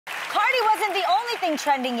wasn't the only thing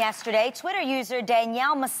trending yesterday. Twitter user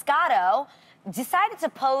Danielle Moscato decided to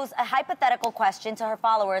pose a hypothetical question to her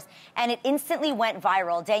followers, and it instantly went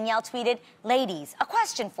viral. Danielle tweeted, "Ladies, a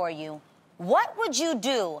question for you. What would you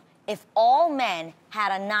do if all men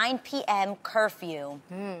had a 9 p.m. curfew?"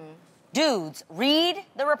 Dudes, read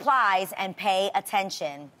the replies and pay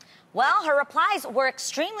attention. Well, her replies were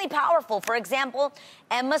extremely powerful. For example,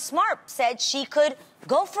 Emma Smart said she could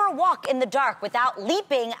go for a walk in the dark without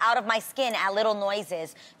leaping out of my skin at little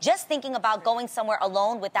noises. Just thinking about going somewhere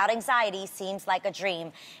alone without anxiety seems like a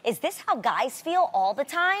dream. Is this how guys feel all the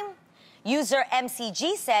time? User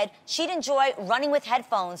MCG said she'd enjoy running with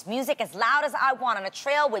headphones, music as loud as I want on a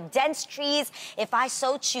trail with dense trees if I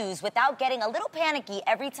so choose, without getting a little panicky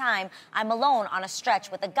every time I'm alone on a stretch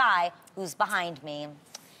with a guy who's behind me.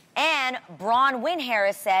 And Braun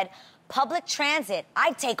Wynn-Harris said, public transit.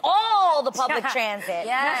 I'd take all the public transit.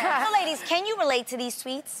 Yeah. So, ladies, can you relate to these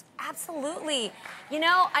tweets? Absolutely. You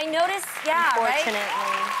know, I noticed, yeah, Unfortunately.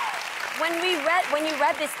 right? When you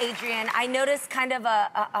read this, Adrian, I noticed kind of a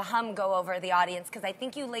hum go over the audience, because I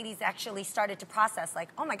think you ladies actually started to process, like,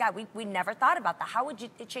 oh my God, we never thought about that. How would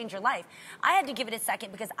it change your life? I had to give it a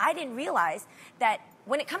second because I didn't realize that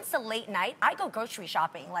when it comes to late night, I go grocery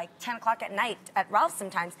shopping like 10 o'clock at night at Ralph's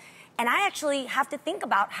sometimes. And I actually have to think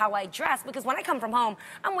about how I dress, because when I come from home,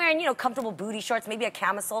 I'm wearing, you know, comfortable booty shorts, maybe a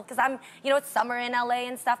camisole, because it's summer in LA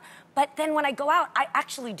and stuff. But then when I go out, I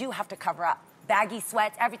actually do have to cover up. Baggy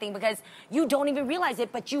sweats, everything, because you don't even realize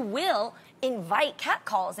it, but you will invite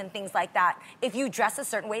catcalls and things like that if you dress a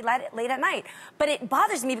certain way late at night. But it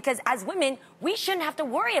bothers me because as women, we shouldn't have to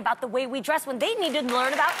worry about the way we dress when they need to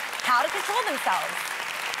learn about how to control themselves.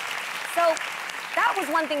 So that was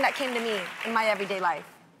one thing that came to me in my everyday life.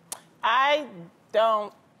 I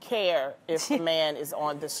don't care if the man is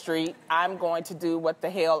on the street. I'm going to do what the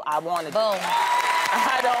hell I want to do. Boom.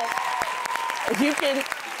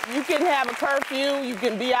 You can have a curfew, you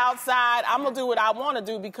can be outside. I'm going to do what I want to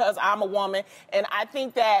do because I'm a woman. And I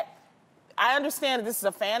think that, I understand that this is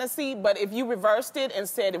a fantasy, but if you reversed it and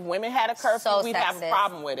said if women had a curfew, we'd have a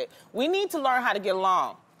problem with it. We need to learn how to get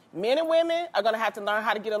along. Men and women are going to have to learn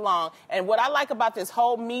how to get along. And what I like about this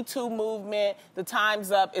whole Me Too movement, the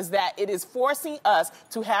Time's Up, is that it is forcing us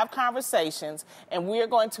to have conversations, and we're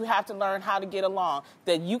going to have to learn how to get along.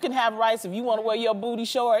 That you can have rights if you want to wear your booty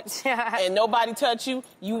shorts and nobody touch you.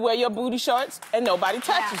 You wear your booty shorts and nobody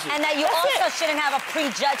touches you. And that you also shouldn't have a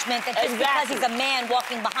prejudgment that just because he's a man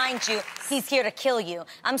walking behind you, he's here to kill you.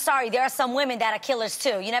 I'm sorry, there are some women that are killers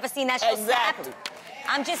too. You never seen that show Snapped?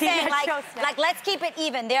 I'm just saying, like, let's keep it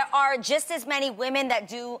even. There are just as many women that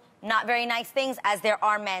do not very nice things as there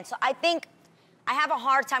are men. So I think I have a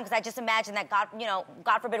hard time because I just imagine that God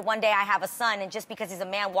forbid one day I have a son, and just because he's a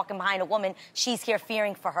man walking behind a woman, she's here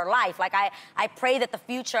fearing for her life. Like, I pray that the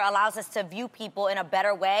future allows us to view people in a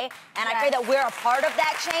better way, and I pray that we're a part of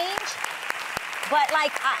that change. But,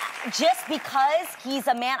 like, just because he's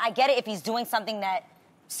a man, I get it if he's doing something that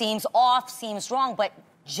seems off, seems wrong, but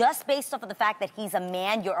just based off of the fact that he's a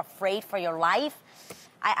man, you're afraid for your life.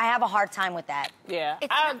 I have a hard time with that. Yeah,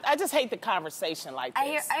 I just hate the conversation like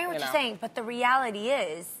this. I hear what you're saying, but the reality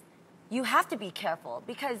is you have to be careful,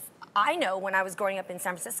 because I know when I was growing up in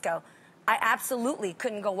San Francisco, I absolutely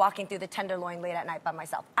couldn't go walking through the Tenderloin late at night by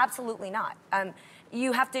myself. Absolutely not.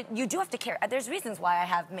 You do have to care. There's reasons why I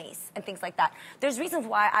have mace and things like that. There's reasons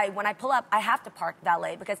why when I pull up, I have to park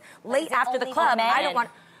valet, because late after the club, I don't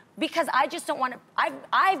want... Because I just don't want to...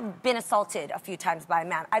 I've been assaulted a few times by a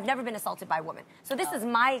man. I've never been assaulted by a woman. So this is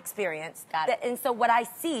my experience. And so what I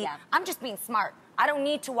see, I'm just being smart. I don't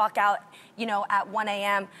need to walk out, at 1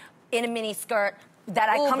 a.m. in a mini skirt that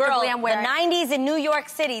I comfortably am wearing. The 90s in New York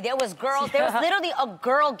City, there was literally a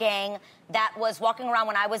girl gang that was walking around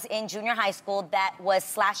when I was in junior high school that was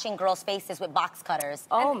slashing girls' faces with box cutters.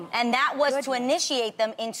 And that was to initiate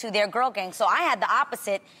them into their girl gang. So I had the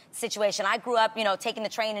opposite situation. I grew up, taking the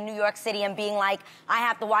train in New York City and being like, I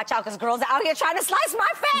have to watch out because girls are out here trying to slice my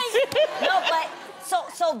face. No, but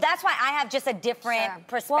so that's why I have just a different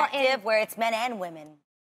perspective where it's men and women.